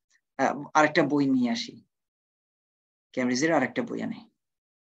আরেকটা বই নিয়ে আসি ক্যামব্রিজের আরেকটা বই আনি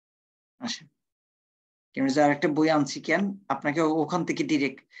আসেন ক্যামব্রিজের আরেকটা বই আনছি কেন আপনাকে ওখান থেকে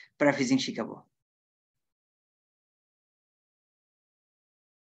ডিরেক্ট প্যারাফ্রেজিং শিখাবো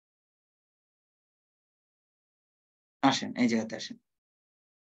আসেন এই জায়গাতে আসেন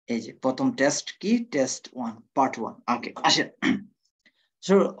এই যে প্রথম টেস্ট কি টেস্ট 1 পার্ট 1 ওকে আসেন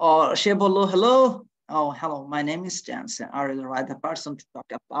সে বললো hello Oh, hello, my name is Chance. Are you the right person to talk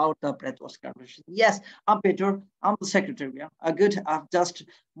about the breathwork conversation? Yes, I'm Peter. I'm the secretary. Good. I've just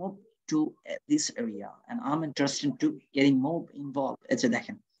moved to this area and I'm interested to getting more involved. It's a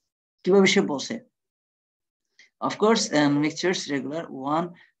দেখেন কিভাবে সে বলছে of course and mixtures regular one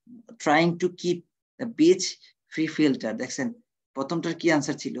trying to keep the beach free filter দেখেন প্রথমটার কি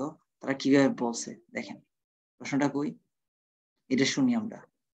answer ছিল তারা কিভাবে বলছে দেখেন প্রশ্নটা কই এটা শুনি আমরা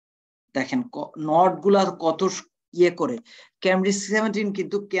দেখেন নট গুলা কত ইয়ে করে ক্যামব্রিজ 17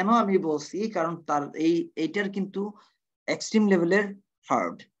 কিন্তু কেন আমি বলছি কারণ তার এইটার কিন্তু এক্সট্রিম লেভেলের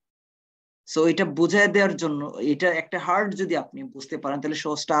হার্ড সো এটা বোঝায় দেওয়ার জন্য এটা একটা হার্ড যদি আপনি বুঝতে পারেন তাহলে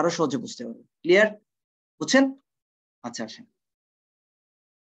সহজটা আরো সহজে বুঝতে পারবেন ক্লিয়ার বুঝছেন আচ্ছা আসেন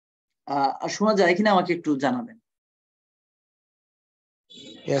শোনা যায় কিনা আমাকে একটু জানাবেন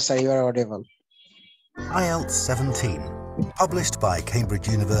Yes, sir, you are audible. IELTS 17, published by Cambridge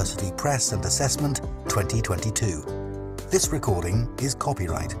University Press and Assessment 2022. This recording is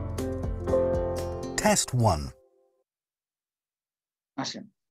copyright. Test 1. আসেন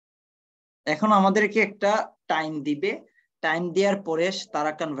এখন আমাদেরকে একটা টাইম দিবে টাইম দেওয়ার পরে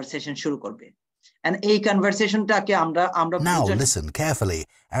তারা কনভারসেশন শুরু করবে and এই কনভারসেশনটাকে আমরা Now listen carefully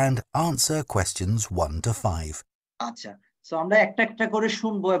and answer questions 1 to 5. আচ্ছা সো আমরা একটা একটা করে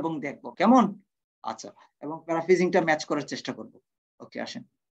শুনবো এবং দেখবো কেমন আচ্ছা এবং প্যারাফ্রেজিংটা ম্যাচ করার চেষ্টা করব ওকে আসেন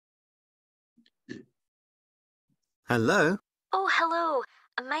Hello. Oh, hello.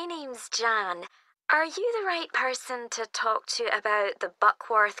 My name's Jan. Are you the right person to talk to about the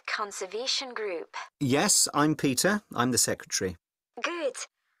Buckworth Conservation Group? Yes, I'm Peter. I'm the secretary. Good.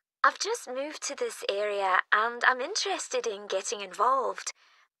 I've just moved to this area and I'm interested in getting involved.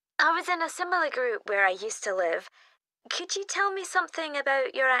 I was in a similar group where I used to live. Could you tell me something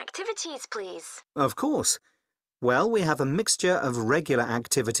about your activities, please? Of course. Well, we have a mixture of regular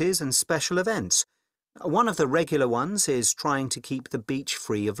activities and special events. One of the regular ones is trying to keep the beach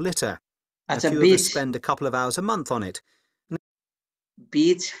free of litter. A few of us spend a couple of hours a month on it.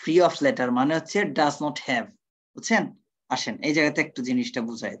 Beach free of litter মানে হচ্ছে does not have বুঝছেন আসেন এই জায়গাতে একটু জিনিসটা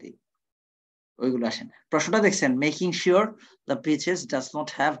বুঝাই দিই ওইগুলো আসেন প্রশ্নটা দেখছেন making sure the beaches does not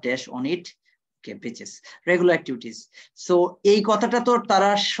have dash on it okay beaches regular activities so এই কথাটা তো তারা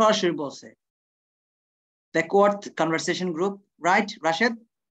সরাসরি বলছে Buckworth conversation group right Rashid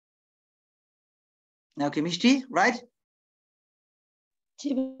okay Mishti right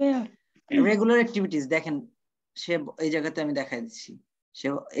regular activities দেখেন সে এই জায়গাতে আমি দেখাই দিচ্ছি সে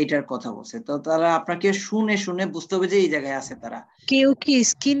এটার কথা বলছে তো তারা আপনাকে শুনে শুনে বুঝতে হবে যে এই জায়গায় আছে তারা কেউ কি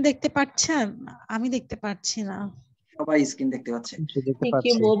স্ক্রিন দেখতে পাচ্ছেন আমি দেখতে পাচ্ছি না সবাই স্ক্রিন দেখতে পাচ্ছে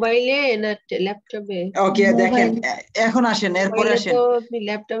কি মোবাইলে না ল্যাপটপে ওকে দেখেন এখন আসেন এরপরে আসেন তো আপনি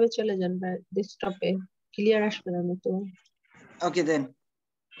ল্যাপটপে চলে যান বা ডেস্কটপে ক্লিয়ার আসবে না তো ওকে দেন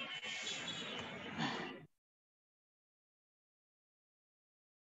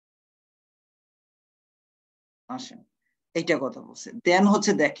আসেন এইটা কথা বলছে দেন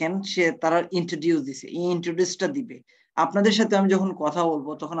হচ্ছে দেখেন সে তারা ইন্ট্রোডিউস দিছে এই ইন্ট্রোডিউসটা দিবে আপনাদের সাথে আমি যখন কথা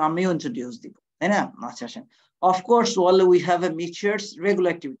বলবো তখন আমিও ইন্ট্রোডিউস দিব তাই না আচ্ছা আসেন of course wall we have a মিক্সচার্স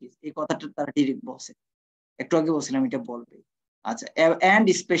regular activities এই কথাটা তারা ডিরেক্ট বলছে একটু আগে বলছিলাম এটা বলবে আচ্ছা এন্ড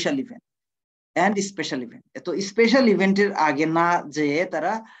স্পেশাল ইভেন্ট তো স্পেশাল ইভেন্টের আগে না যে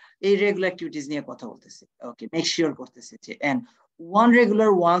তারা এই রেগুলার অ্যাক্টিভিটিস নিয়ে কথা বলতেছে ওকে মেক শিওর করতেছে যে and one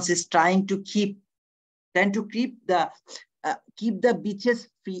regular once is trying to keep the beaches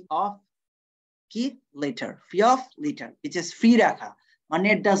free of litter beaches free রাখা মানে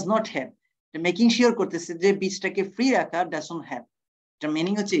does not have making sure করতেছে যে বিচটাকে ফ্রি রাখা does not have এটা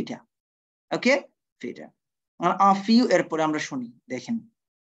মিনিং হচ্ছে এটা ওকে ফ্রিটা a few এরপরে আমরা শুনি দেখেন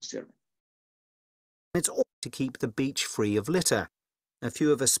It's all to keep the beach free of litter. A few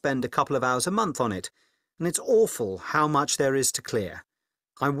of us spend a couple of hours a month on it, and it's awful how much there is to clear.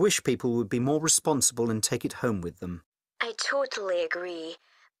 I wish people would be more responsible and take it home with them. I totally agree.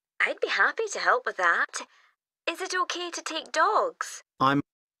 I'd be happy to help with that. Is it okay to take dogs?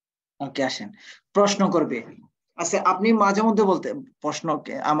 ওকে আসেন প্রশ্ন করবে আচ্ছা আপনি মাঝে মধ্যে বলতে প্রশ্ন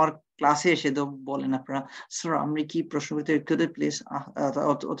আমার ক্লাসে এসে তো বলেন আপনারা স্যার আমরা কি প্রশ্ন করতে একটু প্লিজ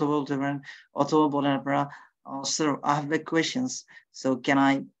অথবা বলতে পারেন অথবা বলেন আপনারা sir I have a questions so can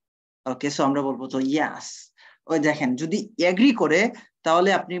I okay so আমরা বলবো তো ইয়েস ওই দেখেন যদি এগ্রি করে তাহলে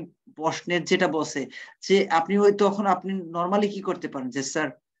আপনি প্রশ্নের যেটা বসে যে আপনি ওই তখন আপনি নরমালি কি করতে পারেন যে sir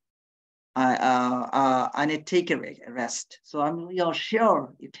I need to take a rest so you're sure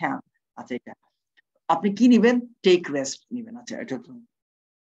you can আচ্ছা এটা আপনি কি নেবেন টেক রেস্ট নেবেন আচ্ছা এটা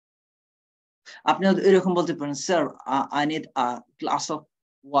আপনি এরকম বলতে পারেন sir I need a glass of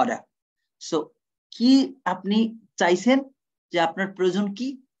water so কি আপনি চাইছেন যে আপনার প্রয়োজন কি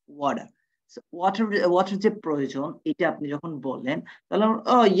ওয়াটার ওয়াটার যে প্রয়োজন এটা আপনি যখন বলেন তাহলে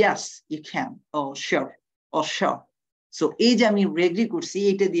yes you can, sure, sure. So এই যে আমি রেগ্রি করছি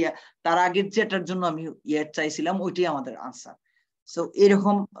এটা দিয়ে তার আগের যেটার জন্য আমি চাইছিলাম ওইটাই আমাদের আনসার। সো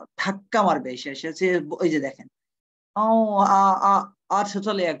এরকম ধাক্কা মারবে এসে ওই যে দেখেন, I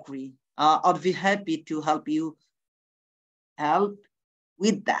totally agree. I'd be happy to help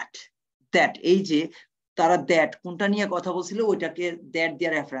with that. এই যে তারা দ্যাট কোনটা নিয়ে কথা বলছিল ওইটাকে দ্যাট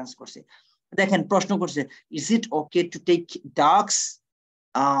দিয়ে রেফারেন্স করছে। দেখেন প্রশ্ন করছে, is it okay to take ডাগস?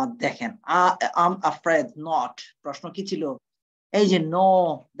 দেখেন I'm afraid not। প্রশ্ন কি ছিল? এই যে নো,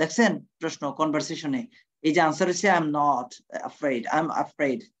 দেখছেন প্রশ্ন কনভারসেশনে এই যে আনসার হচ্ছে I'm not afraid, I'm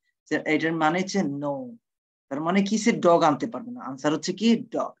afraid। এটার মানে হচ্ছে নো, তার মানে কি সে ডগ আনতে পারবে না, আনসার হচ্ছে কি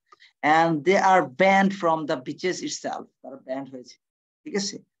dog. and they are banned from the beaches itself। তারা ব্যান্ড হয়েছে, ঠিক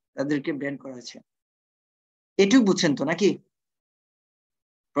আছে, তাদেরকে ব্যান করা হয়েছে। এটুকু বুঝছেন তো নাকি?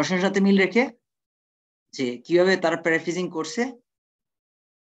 প্রশ্নের সাথে মিল রেখে যে কিভাবে তারা প্যারাফ্রেজিং করছে,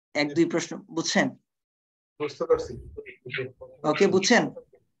 1-2 প্রশ্ন বুঝছেন? বুঝতে পারছি। ওকে বুঝছেন?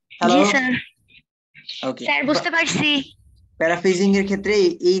 Hello sir. ওকে স্যার বুঝতে পারছি। প্যারাফ্রেজিং এর ক্ষেত্রে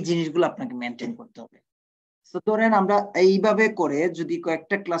এই জিনিসগুলো আপনাকে মেনটেন করতে হবে। তো ধরেন আমরা এইভাবে করে যদি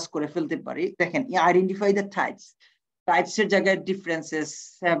কয়েকটা ক্লাস করে ফেলতে পারি, দেখেন আইডেন্টিফাই দ্য টাইপস এর জায়গায় ডিফারেন্সেস,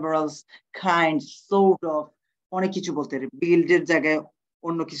 সেভারালস, কাইন্ডস, সর্ট অফ, অনেক কিছু বলতে পারে। বিল্ড এর জায়গায়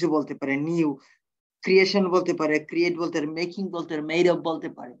অন্য কিছু বলতে পারে, নিউ, ক্রিয়েশন বলতে পারে, ক্রিয়েট বলতে পারে, মেকিং বলতে পারে, মেড আপ বলতে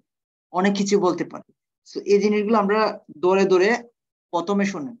পারে, অনেক কিছু বলতে পারে। সো এই জিনিসগুলো আমরা ধরে ধরে প্রথমে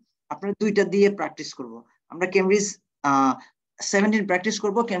শুনেন, আপনারা 2টা দিয়ে প্র্যাকটিস করব। আমরা কেমব্রিজ 17 প্র্যাকটিস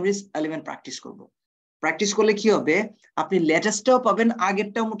করব, কেমব্রিজ 11 প্র্যাকটিস করব। প্র্যাকটিস করলে কি হবে, আপনি লেটেস্টটাও পাবেন,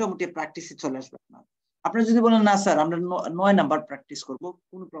 আগেরটাও মোটামুটি প্র্যাকটিসে চলে আসবে আপনার। আপনারা যদি বলেন না স্যার আমরা 9 নাম্বার প্র্যাকটিস করব,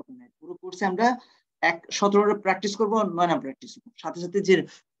 কোনো প্রবলেম নেই। পুরো কোর্সে আমরা 17 প্র্যাকটিস করব, 9 নাম্বার প্র্যাকটিস করব। সাথে সাথে যে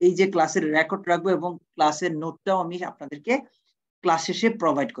এই যে ক্লাসের রেকর্ড রাখবো এবং ক্লাসের নোটটাও আমি আপনাদেরকে ক্লাস শেষে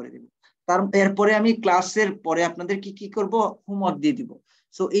প্রোভাইড করে দেব। এরপরে আমি ক্লাসের পরে আপনাদেরকে কি করব, হোমওয়ার্ক দিয়ে দিব।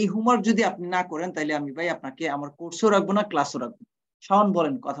 সো এই হোমওয়ার্ক যদি আপনি না করেন তাহলে আমি ভাই আপনাকে আমার কোর্সও রাখবো না, ক্লাসও রাখবো। শাওন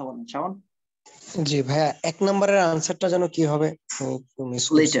বলেন, কথা বলেন শাওন। জি ভাইয়া, 1 নম্বরের আনসারটা যেন কি হবে?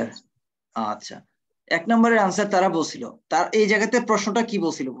 লেটার। আচ্ছা, 1 নম্বরের আনসার তারা বলছিল, তার এই জায়গাতে প্রশ্নটা কি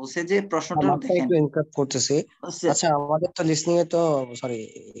বলছিল, বলছে যে প্রশ্নটা দেখেন একটু ইনকারেক্ট করতেছি। আচ্ছা আমাদের তো লিসনিং এ তো সরি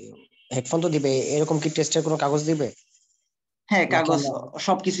হেডফোন তো দিবে, এরকম কি টেস্টের কোনো কাগজ দিবে? হ্যাঁ কাগজ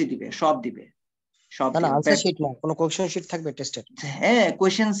সবকিছু দিবে, সব দিবে, সব না না দিবে। আনসার শিট না, কোনো কোয়েশ্চেন শিট থাকবে টেস্টের? হ্যাঁ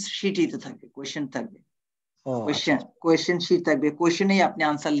কোয়েশ্চেন শিটই তো থাকবে, কোয়েশ্চেন থাকবে, কোয়েশ্চেন শিট থাকবে, কোয়েশ্চেনেই আপনি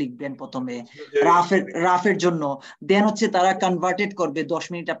আনসার লিখবেন প্রথমে রাফের জন্য, দেন হচ্ছে তারা কনভার্টেড করবে, 10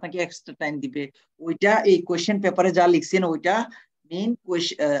 মিনিট আপনাকে এক্সট্রা টাইম দিবে, ওইটা এই কোয়েশ্চেন পেপারে যা লিখছেন ওইটা মেইন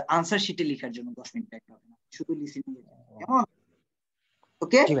আনসার শিটে লেখার জন্য 10 মিনিট লাগবে না, শুধু লিসেনিং এর জন্য। কেমন?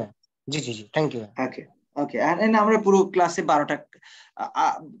 ওকে জি জি জি, থ্যাংক ইউ। ওকে ওকে, আর আমরা পুরো ক্লাসে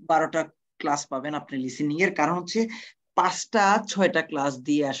 12টা ক্লাস পাবেন আপনি লিসেনিং এর, কারণ হচ্ছে 5টা-6টা ক্লাস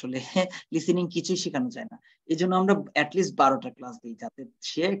দিয়ে আসলে লিসেনিং কিছুই শেখানো যায় না। এই জন্য আমরা অ্যাটলিস্ট 12টা ক্লাস দিই, যাতে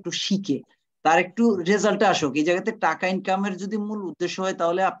সে একটু শিখে, তার একটু রেজাল্টটা আসুক। এই জায়গাতে টাকা ইনকামের যদি মূল উদ্দেশ্য হয়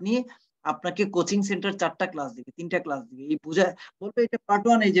তাহলে আপনাকে কোচিং সেন্টার 4টা ক্লাস দিবে, 3টা ক্লাস দিবে, এই বুঝা বলবে এটা পার্ট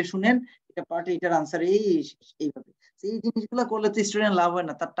 1, এই যে শুনেন এটা পার্ট, এটার আনসার এইভাবে। এই জিনিসগুলো করলে তো স্টুডেন্ট লাভ হয়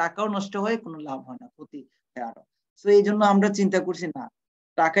না, তার টাকাও নষ্ট হয়, কোনো লাভ হয় না, ক্ষতি হয় আরো। তো এই জন্য আমরা চিন্তা করছি না,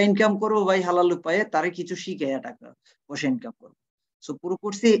 টাকা ইনকাম করবো ভাই হালাল উপায়ে, তারে কিছু শিখে টাকা পয়সা ইনকাম করবো। সো পুরো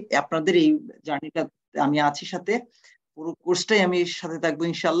কোর্সে আপনাদের এই জার্নিটা আমি আছি সাথে, পুরো কোর্সটাই আমি সাথে থাকবো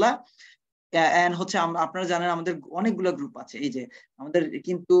ইনশাল্লাহ। এন্ড হচ্ছে আপনারা জানেন আমাদের অনেকগুলো গ্রুপ আছে, এই যে আমাদের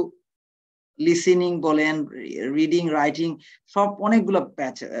কিন্তু লিসেনিং বলেন, রিডিং, রাইটিং, সব অনেকগুলো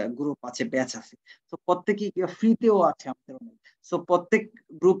গ্রুপ আছে, ব্যাচ আছে। তো প্রত্যেকেই ফ্রিতেও আছে আমাদের অনেক। সো প্রত্যেক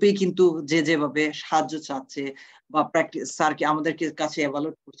গ্রুপেই কিন্তু যে যেভাবে সাহায্য চাচ্ছে বা প্র্যাকটিস স্যারকে আমাদেরকে কাছে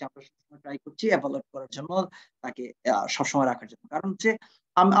এভালুয়েট করছে, আমরা সবসময় ট্রাই করছি এভালুয়েট করার জন্য, তাকে সবসময় রাখার জন্য। কারণ হচ্ছে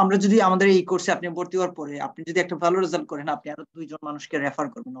আমরা যদি আমাদের এই কোর্সে আপনি ভর্তি হওয়ার পরে আপনি যদি একটা ভালো রেজাল্ট করেন, আপনি আরো 2 জন মানুষকে রেফার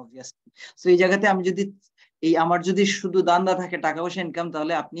করবেন অবভিয়াসলি। সো এই জায়গাতে আমি যদি আমার যদি শুধু দান্দা থাকে টাকা পয়সা ইনকাম,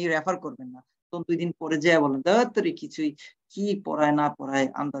 তাহলে আপনি রেফার করবেন না, তো 2 দিন পরে যায় বলেন তোরে কিছুই কি পড়ায় না পড়ায়,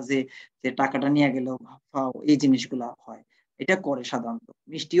 আন্দাজে যে টাকাটা নিয়ে গেল, এই জিনিসগুলা হয়, এটা করে সাধারণত।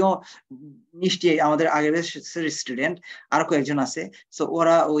 মিষ্টি আমাদের আগের স্টুডেন্ট আর কয়েকজন আছে, সো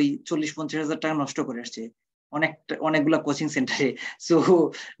ওরা ওই 40-50 হাজার টাকা নষ্ট করে আসছে অনেকগুলা কোচিং সেন্টারে। সো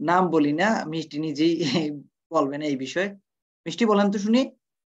নাম বলি না, মিষ্টি নিজেই বলবেন এই বিষয়ে। মিষ্টি বলেন তো শুনি।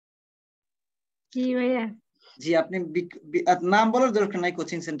 জি ভাইয়া। জি, আপনি নাম বলার দরকার নাই,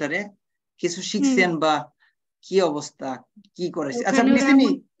 কোচিং সেন্টারে কিছু শিখছেন বা কি অবস্থা, কি করাইছে? আচ্ছা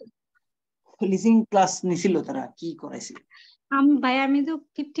লিসেনিং ক্লাস নিছিল, তারা কি করাইছে? ভাই আমি তো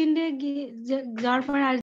 15 ডে যাওয়ার পর আর